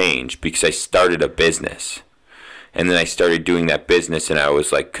handle change because I started a business. And then I started doing that business, and I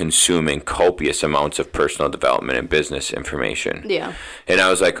was like consuming copious amounts of personal development and business information. Yeah. And I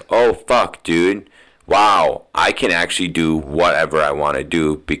was like, oh, fuck, dude. Wow, I can actually do whatever I want to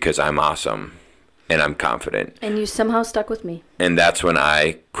do because I'm awesome and I'm confident. And you somehow stuck with me. And that's when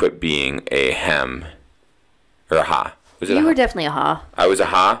I quit being a hem or a ha. Was it you a were ha? Definitely a ha. I was a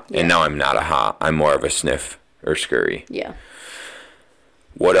ha, Yeah. and now I'm not a ha. I'm more of a sniff or scurry. Yeah.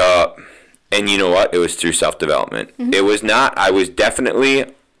 What up? And you know what? It was through self-development. Mm-hmm. It was not. I was definitely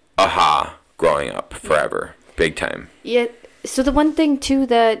a ha growing up forever. Big time. Yeah. So the one thing, too,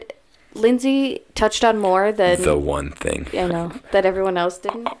 that Lindsay touched on more than... The one thing. I know. That everyone else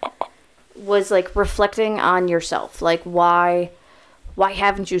didn't. Was, like, reflecting on yourself. Like, why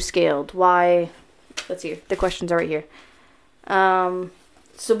haven't you scaled? Why... Let's see. The questions are right here.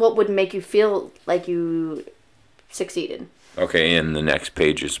 So what would make you feel like you succeeded? Okay, and the next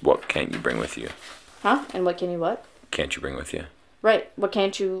page is what can't you bring with you? Huh? And what can you what? Can't you bring with you? Right. What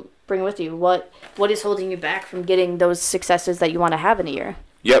can't you bring with you? What is holding you back from getting those successes that you want to have in a year?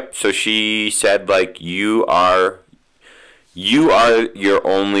 Yep. So she said, like, you are your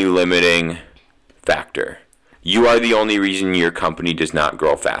only limiting factor. You are the only reason your company does not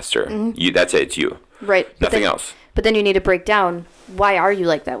grow faster. Mm-hmm. That's it. It's you. Right. Nothing else. But then you need to break down, why are you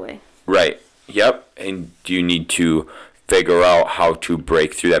like that way? Right. Yep. And you need to figure out how to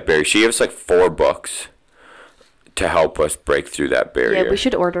break through that barrier. She gave us like 4 books to help us break through that barrier. Yeah, we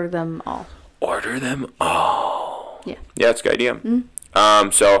should order them all. Order them all. Yeah. Yeah, that's a good idea.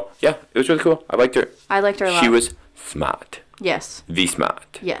 Mm-hmm. So, yeah, it was really cool. I liked her. I liked her a lot. She was smart. Yes. The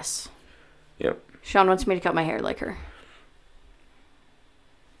smart. Yes. Yep. Shaun wants me to cut my hair like her.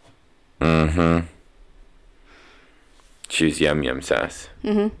 Mm-hmm. She's yum yum sass.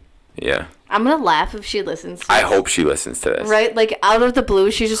 Mm-hmm. Yeah. I'm going to laugh if she listens to this. I hope she listens to this. Right? Like, out of the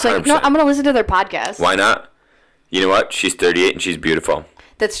blue, she's just like, 100%. no, I'm going to listen to their podcast. Why not? You know what? She's 38 and she's beautiful.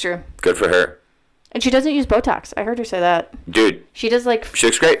 That's true. Good for her. And she doesn't use Botox. I heard her say that. Dude. She does, like... She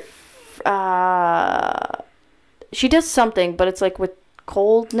looks great. She does something, but it's, like, with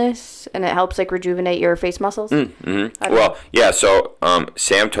coldness, and it helps, like, rejuvenate your face muscles. Mm-hmm. Well, yeah, so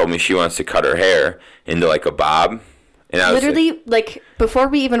Sam told me she wants to cut her hair into, like, a bob. And I literally, was like, before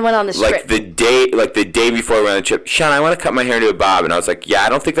we even went on the trip. Like the day before we went on the trip, Shaun, I want to cut my hair into a bob. And I was like, yeah, I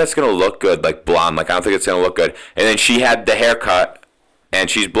don't think that's going to look good, like blonde. Like, I don't think it's going to look good. And then she had the haircut, and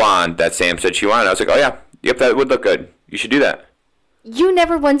she's blonde that Sam said she wanted. I was like, oh, yeah, yep, that would look good. You should do that. You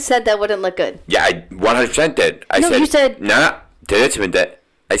never once said that wouldn't look good. Yeah, I 100% did. You said... Nah, did it, Samantha.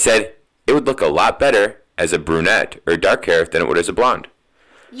 I said it would look a lot better as a brunette or dark hair than it would as a blonde.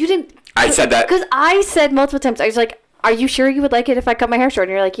 You didn't... I said that. Because I said multiple times, I was like, are you sure you would like it if I cut my hair short?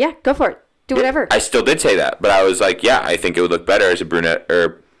 And you're like, yeah, go for it. Do whatever. I still did say that, but I was like, yeah, I think it would look better as a brunette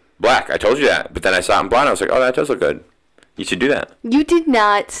or black. I told you that. But then I saw it in blonde. I was like, oh, that does look good. You should do that. You did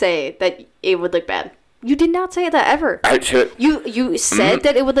not say that it would look bad. You did not say that ever. You said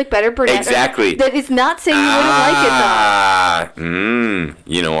that it would look better brunette. Exactly. That is not saying you wouldn't like it,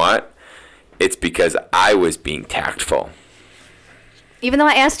 though. You know what? It's because I was being tactful. Even though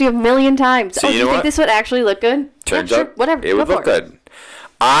I asked you a million times. So do you think this would actually look good? Turns yeah, out sure, whatever. It would look good.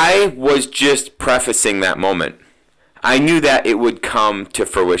 I was just prefacing that moment. I knew that it would come to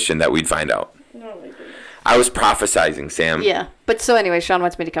fruition, that we'd find out. Oh my goodness. I was prophesizing, Sam. Yeah. But so anyway, Shaun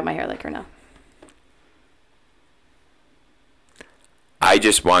wants me to cut my hair like her now. I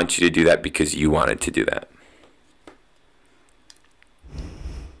just want you to do that because you wanted to do that.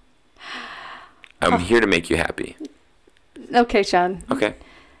 I'm here to make you happy. Okay, Shaun. Okay.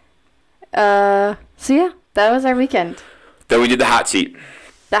 So yeah, that was our weekend. Then we did the hot seat.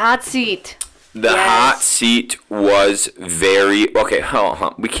 The hot seat. The hot seat was very... Okay, hold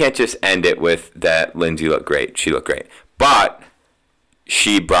on. We can't just end it with that Lindsay looked great. She looked great. But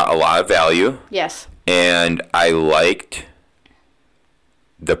she brought a lot of value. Yes. And I liked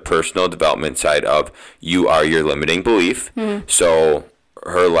the personal development side of you are your limiting belief. Mm-hmm. So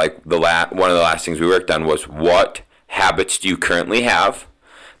her, like, one of the last things we worked on was what habits do you currently have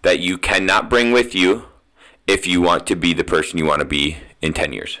that you cannot bring with you if you want to be the person you want to be in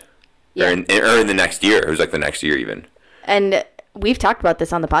 10 years? Yeah. Or in the next year. It was like the next year even. And we've talked about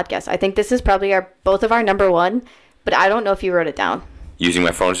this on the podcast. I think this is probably both of our number one, but I don't know if you wrote it down. Using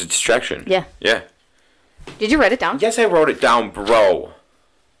my phone as a distraction. Yeah. Yeah. Did you write it down? Yes, I wrote it down, bro.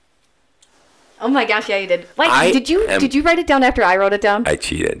 Oh my gosh, yeah, you did. Wait, did you write it down after I wrote it down? I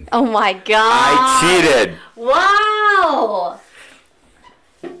cheated. Oh my god. I cheated. Wow.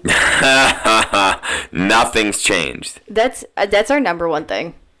 Nothing's changed. That's our number one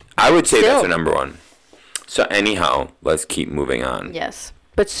thing. I would say that's our number one. So anyhow, let's keep moving on. Yes.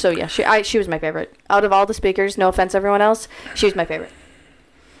 But so yeah, she was my favorite. Out of all the speakers, no offense everyone else, she was my favorite.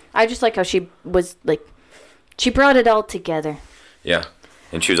 I just like how she was like she brought it all together. Yeah.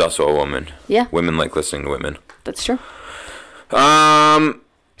 And she was also a woman. Yeah. Women like listening to women. That's true.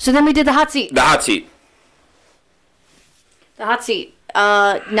 So then we did the hot seat. The hot seat. The hot seat.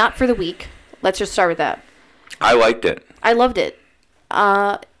 Not for the week. Let's just start with that. I liked it. I loved it.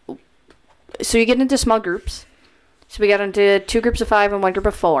 So you get into small groups. So we got into 2 groups of 5 and 1 group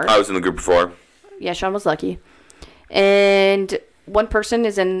of 4. I was in the group of 4. Yeah, Shaun was lucky. And one person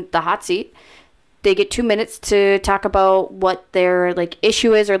is in the hot seat. They get 2 minutes to talk about what their like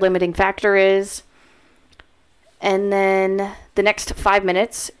issue is or limiting factor is. And then the next 5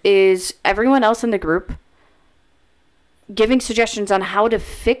 minutes is everyone else in the group giving suggestions on how to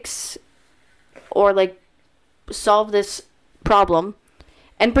fix or like solve this problem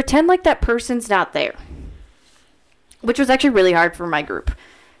and pretend like that person's not there. Which was actually really hard for my group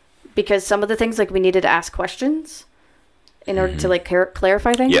because some of the things like we needed to ask questions in order to like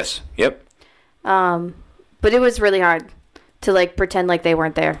clarify things. Yes. Yep. But it was really hard to like pretend like they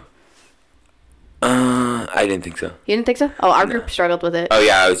weren't there. I didn't think so. You didn't think so? Oh, our group struggled with it. Oh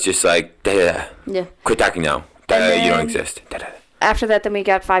yeah, I was just like, da-da-da. Yeah. Quit talking now. You don't exist. Da-da-da. After that, then we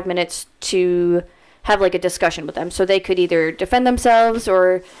got 5 minutes to have like a discussion with them, so they could either defend themselves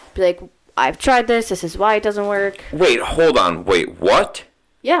or be like, "I've tried this. This is why it doesn't work." Wait, hold on. Wait, what?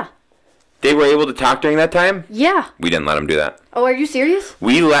 Yeah. They were able to talk during that time? Yeah. We didn't let them do that. Oh, are you serious?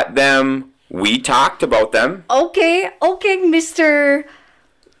 We let them. We talked about them. Okay, Mr.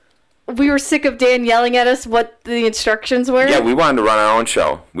 We were sick of Dan yelling at us what the instructions were. Yeah, we wanted to run our own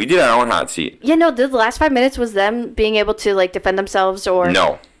show. We did our own hot seat. Yeah, no, the last 5 minutes was them being able to, like, defend themselves or...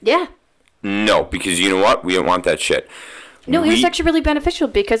 No. Yeah. No, because you know what? We didn't want that shit. No, it was actually really beneficial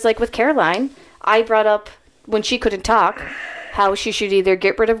because, like, with Caroline, I brought up, when she couldn't talk, how she should either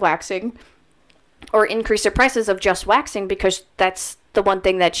get rid of waxing or increase the prices of just waxing because that's the one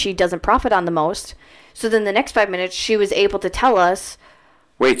thing that she doesn't profit on the most. So then the next 5 minutes, she was able to tell us.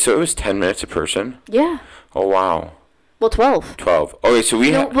 Wait, so it was 10 minutes a person? Yeah. Oh, wow. Well, 12. 12. Okay, so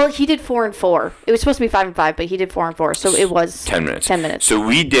well, he did 4 and 4. It was supposed to be 5 and 5, but he did 4 and 4. So it was 10 minutes. 10 minutes. So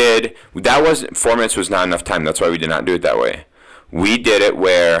that wasn't, 4 minutes was not enough time. That's why we did not do it that way. We did it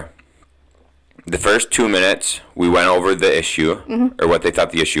where the first 2 minutes, we went over the issue, or what they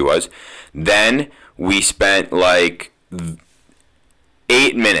thought the issue was. Then we spent like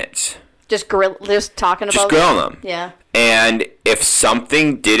 8 minutes. Just talking about Just grilling them. Yeah. And if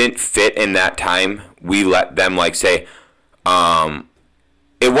something didn't fit in that time, we let them like say,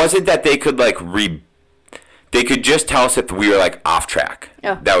 it wasn't that they could like they could just tell us if we were like off track.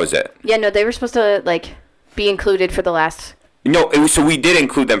 Oh. That was it. Yeah, no, they were supposed to like be included for the last. No, so we did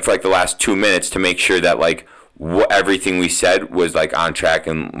include them for like the last 2 minutes to make sure that like everything we said was like on track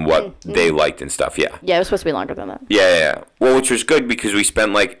and what they liked and stuff. Yeah. Yeah, it was supposed to be longer than that. Yeah. Well, which was good because we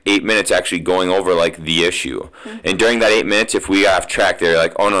spent like 8 minutes actually going over like the issue. And during that 8 minutes, if we got off track, they're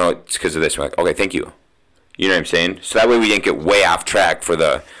like, "Oh no, it's because of this." We're like, "Okay, thank you." You know what I'm saying? So that way we didn't get way off track for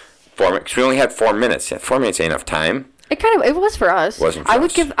the 4 minutes. Because we only had 4 minutes. Yeah, 4 minutes ain't enough time. It was for us. Wasn't for us.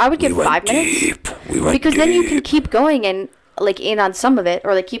 I would give 5 minutes. We went because deep. then you can keep going and like in on some of it,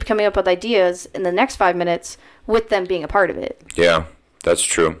 or like keep coming up with ideas in the next 5 minutes with them being a part of it. Yeah, that's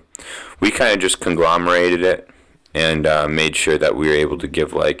true. We kind of just conglomerated it and made sure that we were able to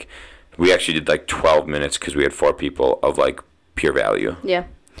give like, we actually did like 12 minutes because we had 4 people of like pure value. Yeah.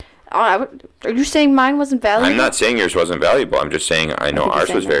 Are you saying mine wasn't valuable? I'm not saying yours wasn't valuable. I'm just saying I know ours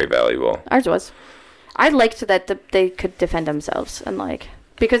was very valuable. Ours was. I liked that they could defend themselves and like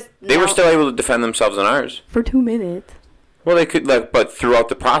because they were still able to defend themselves in ours for 2 minutes. Well, they could like, but throughout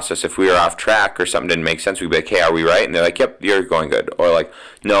the process, if we were off track or something didn't make sense, we'd be like, "Hey, are we right?" And they're like, "Yep, you're going good," or like,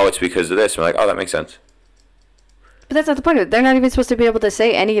 "No, it's because of this." And we're like, "Oh, that makes sense." But that's not the point of it. They're not even supposed to be able to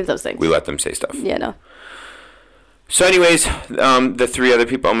say any of those things. We let them say stuff. Yeah, no. So anyways, the 3 other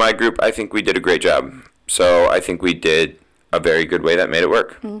people in my group, I think we did a great job. So I think we did a very good way that made it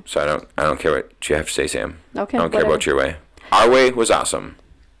work. So I don't care what you have to say, Sam. Okay. I don't care about your way. Our way was awesome.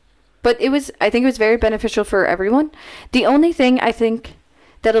 But I think it was very beneficial for everyone. The only thing I think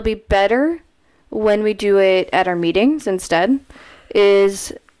that'll be better when we do it at our meetings instead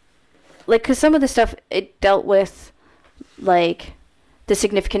is like, because some of the stuff it dealt with like the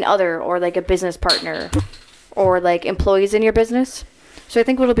significant other or like a business partner or like employees in your business. So I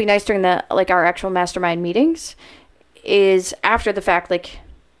think what'll be nice during the like our actual mastermind meetings is after the fact, like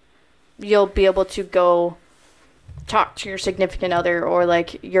you'll be able to go talk to your significant other or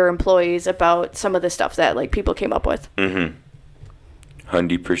like your employees about some of the stuff that like people came up with.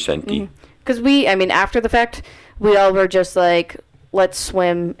 100%. Because after the fact, we all were just like, let's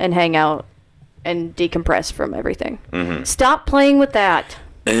swim and hang out and decompress from everything. Stop playing with that.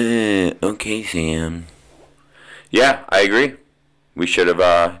 Okay, Sam. Yeah, I agree. We should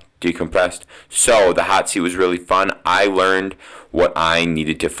have decompressed. So the hot seat was really fun. I learned what I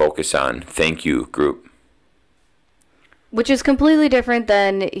needed to focus on. Thank you, group. Which is completely different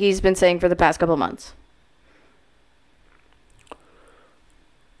than he's been saying for the past couple months.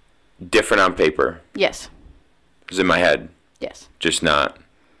 Different on paper. Yes. It's in my head. Yes. Just not.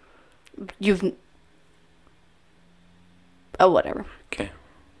 Whatever. Okay.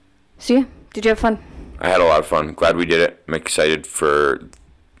 So yeah, did you have fun? I had a lot of fun. Glad we did it. I'm excited for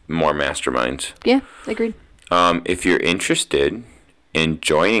more masterminds. Yeah, agreed. If you're interested in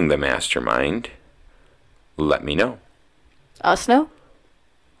joining the mastermind, let me know. Us know?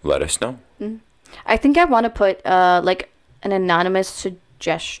 Let us know. I think I want to put like an anonymous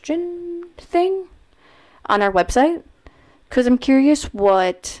suggestion thing on our website because I'm curious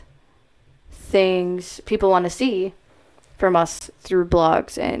what things people want to see from us through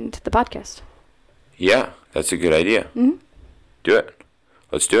blogs and the podcast. Yeah, that's a good idea. Do it.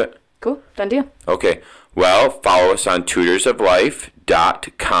 Let's do it. Cool. Done deal. Okay. Well, follow us on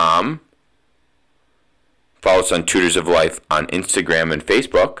tutorsoflife.com. Follow us on Tutors of Life on Instagram and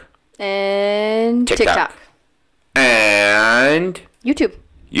Facebook. And TikTok. And YouTube.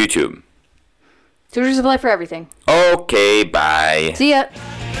 YouTube. Tutors of Life for everything. Okay, bye. See ya.